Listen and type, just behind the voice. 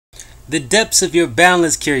The depths of your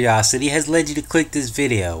boundless curiosity has led you to click this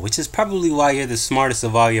video, which is probably why you're the smartest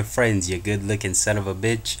of all your friends, you good looking son of a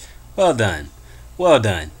bitch. Well done. Well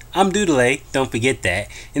done. I'm Doodelay, don't forget that,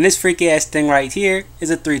 and this freaky ass thing right here is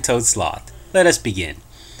a three-toed sloth. Let us begin.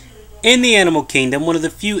 In the animal kingdom, one of the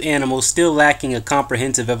few animals still lacking a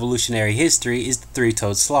comprehensive evolutionary history is the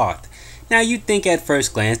three-toed sloth. Now you'd think at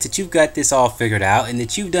first glance that you've got this all figured out and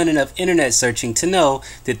that you've done enough internet searching to know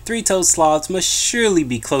that three-toed sloths must surely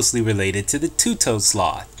be closely related to the two-toed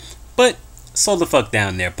sloth. But slow the fuck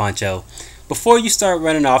down there, Pancho. Before you start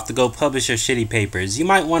running off to go publish your shitty papers, you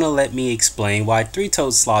might want to let me explain why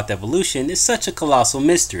three-toed sloth evolution is such a colossal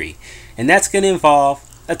mystery, and that's going to involve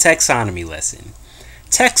a taxonomy lesson.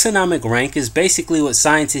 Taxonomic rank is basically what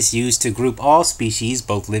scientists use to group all species,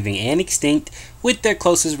 both living and extinct, with their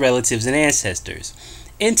closest relatives and ancestors.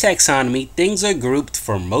 In taxonomy, things are grouped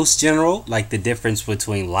from most general, like the difference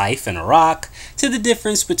between life and a rock, to the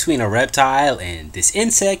difference between a reptile and this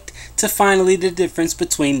insect, to finally the difference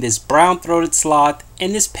between this brown-throated sloth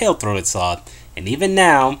and this pale-throated sloth. And even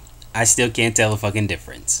now, I still can't tell the fucking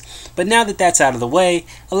difference. But now that that's out of the way,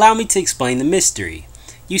 allow me to explain the mystery.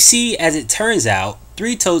 You see, as it turns out,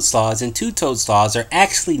 three-toed sloths and two-toed sloths are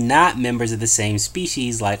actually not members of the same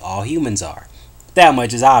species like all humans are. That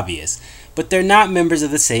much is obvious. But they're not members of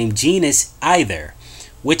the same genus either,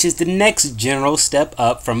 which is the next general step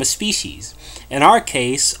up from a species. In our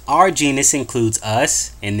case, our genus includes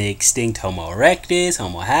us and the extinct Homo erectus,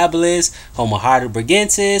 Homo habilis, Homo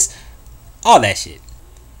heidelbergensis, all that shit.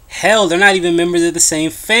 Hell, they're not even members of the same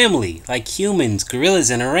family like humans, gorillas,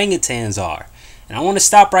 and orangutans are. And I want to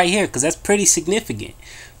stop right here because that's pretty significant.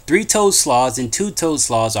 Three-toed sloths and two-toed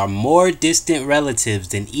sloths are more distant relatives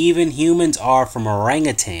than even humans are from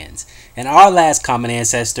orangutans. And our last common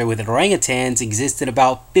ancestor with orangutans existed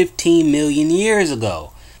about 15 million years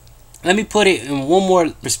ago. Let me put it in one more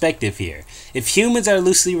perspective here. If humans are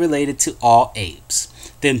loosely related to all apes,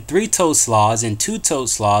 then three-toed sloths and two-toed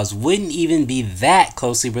sloths wouldn't even be that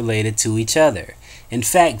closely related to each other. In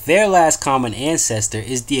fact, their last common ancestor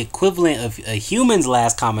is the equivalent of a human's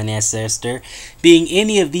last common ancestor being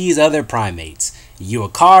any of these other primates.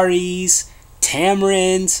 Eukaryotes,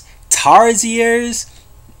 tamarins, tarsiers.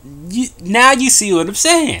 Now you see what I'm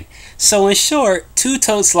saying. So in short,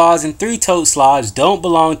 two-toed sloths and three-toed sloths don't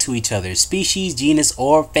belong to each other's species, genus,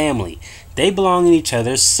 or family. They belong in each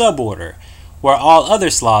other's suborder, where all other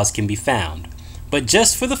sloths can be found. But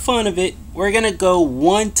just for the fun of it, we're going to go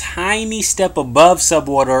one tiny step above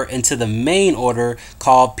suborder into the main order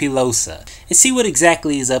called Pilosa and see what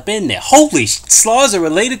exactly is up in there. Holy sloths are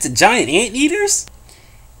related to giant anteaters?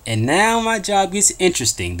 And now my job gets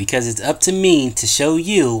interesting because it's up to me to show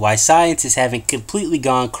you why scientists haven't completely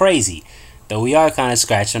gone crazy, though we are kind of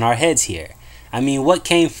scratching our heads here. I mean, what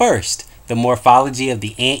came first? The morphology of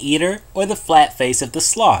the anteater or the flat face of the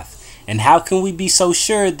sloth? And how can we be so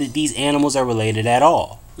sure that these animals are related at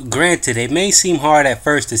all? Granted, it may seem hard at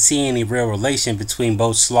first to see any real relation between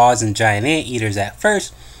both sloths and giant anteaters at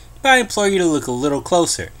first, but I implore you to look a little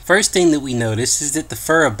closer. First thing that we notice is that the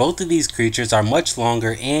fur of both of these creatures are much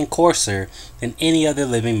longer and coarser than any other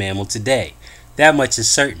living mammal today. That much is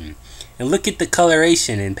certain. And look at the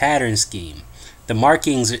coloration and pattern scheme. The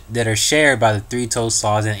markings that are shared by the three-toed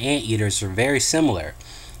sloths and anteaters are very similar.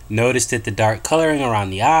 Notice that the dark coloring around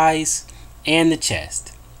the eyes and the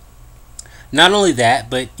chest. Not only that,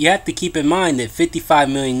 but you have to keep in mind that 55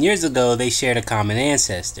 million years ago they shared a common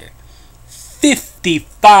ancestor.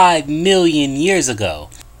 55 million years ago.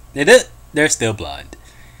 They're still blonde.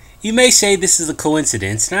 You may say this is a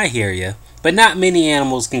coincidence, and I hear you, but not many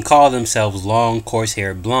animals can call themselves long,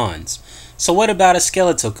 coarse-haired blondes. So what about a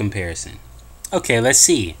skeletal comparison? Okay, let's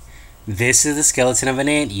see. This is the skeleton of an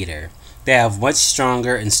anteater. They have much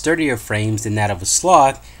stronger and sturdier frames than that of a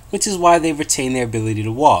sloth, which is why they retain their ability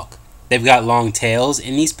to walk. They've got long tails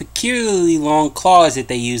and these peculiarly long claws that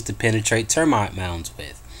they use to penetrate termite mounds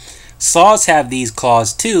with. Sloths have these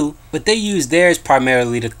claws too, but they use theirs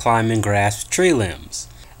primarily to climb and grasp tree limbs.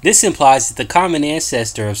 This implies that the common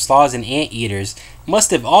ancestor of sloths and anteaters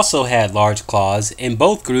must have also had large claws, and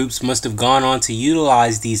both groups must have gone on to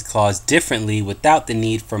utilize these claws differently without the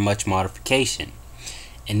need for much modification.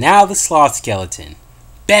 And now the sloth skeleton.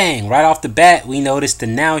 Bang! Right off the bat, we notice the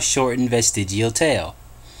now shortened vestigial tail.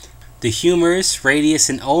 The humerus, radius,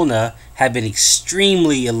 and ulna have been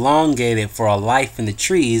extremely elongated for a life in the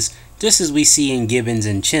trees, just as we see in gibbons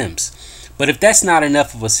and chimps. But if that's not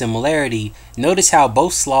enough of a similarity, notice how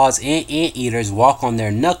both sloths and anteaters walk on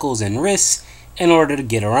their knuckles and wrists in order to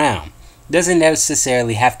get around. Doesn't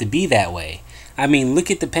necessarily have to be that way. I mean, look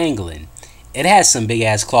at the pangolin. It has some big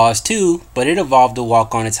ass claws too, but it evolved to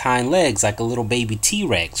walk on its hind legs like a little baby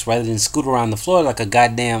T-Rex rather than scoot around the floor like a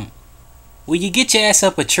goddamn... Will you get your ass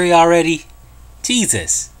up a tree already?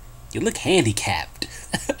 Jesus, you look handicapped.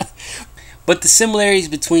 But the similarities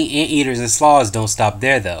between anteaters and sloths don't stop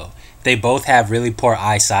there though. They both have really poor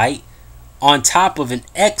eyesight, on top of an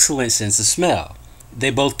excellent sense of smell. They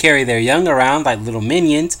both carry their young around like little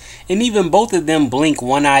minions, and even both of them blink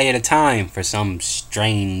one eye at a time for some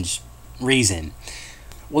strange reason.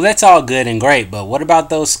 Well, that's all good and great, but what about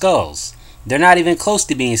those skulls? They're not even close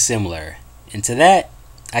to being similar, and to that,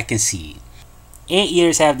 I concede.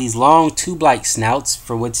 Anteaters have these long tube-like snouts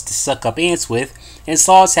for which to suck up ants with, and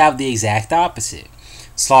sloths have the exact opposite.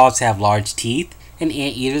 Sloths have large teeth, and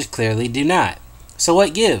anteaters clearly do not. So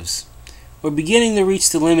what gives? We're beginning to reach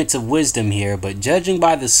the limits of wisdom here, but judging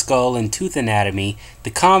by the skull and tooth anatomy, the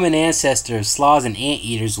common ancestor of sloths and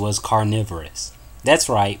anteaters was carnivorous. That's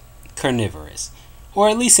right, carnivorous. Or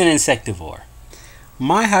at least an insectivore.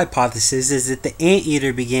 My hypothesis is that the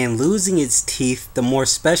anteater began losing its teeth the more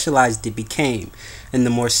specialized it became, and the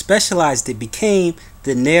more specialized it became,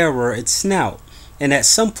 the narrower its snout. And at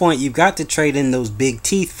some point you've got to trade in those big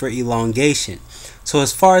teeth for elongation. So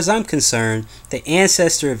as far as I'm concerned, the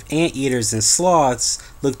ancestor of anteaters and sloths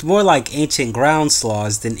looked more like ancient ground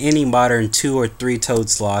sloths than any modern 2- or 3-toed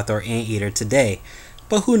sloth or anteater today.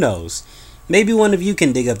 But who knows? Maybe one of you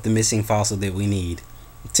can dig up the missing fossil that we need.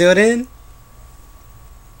 Till then,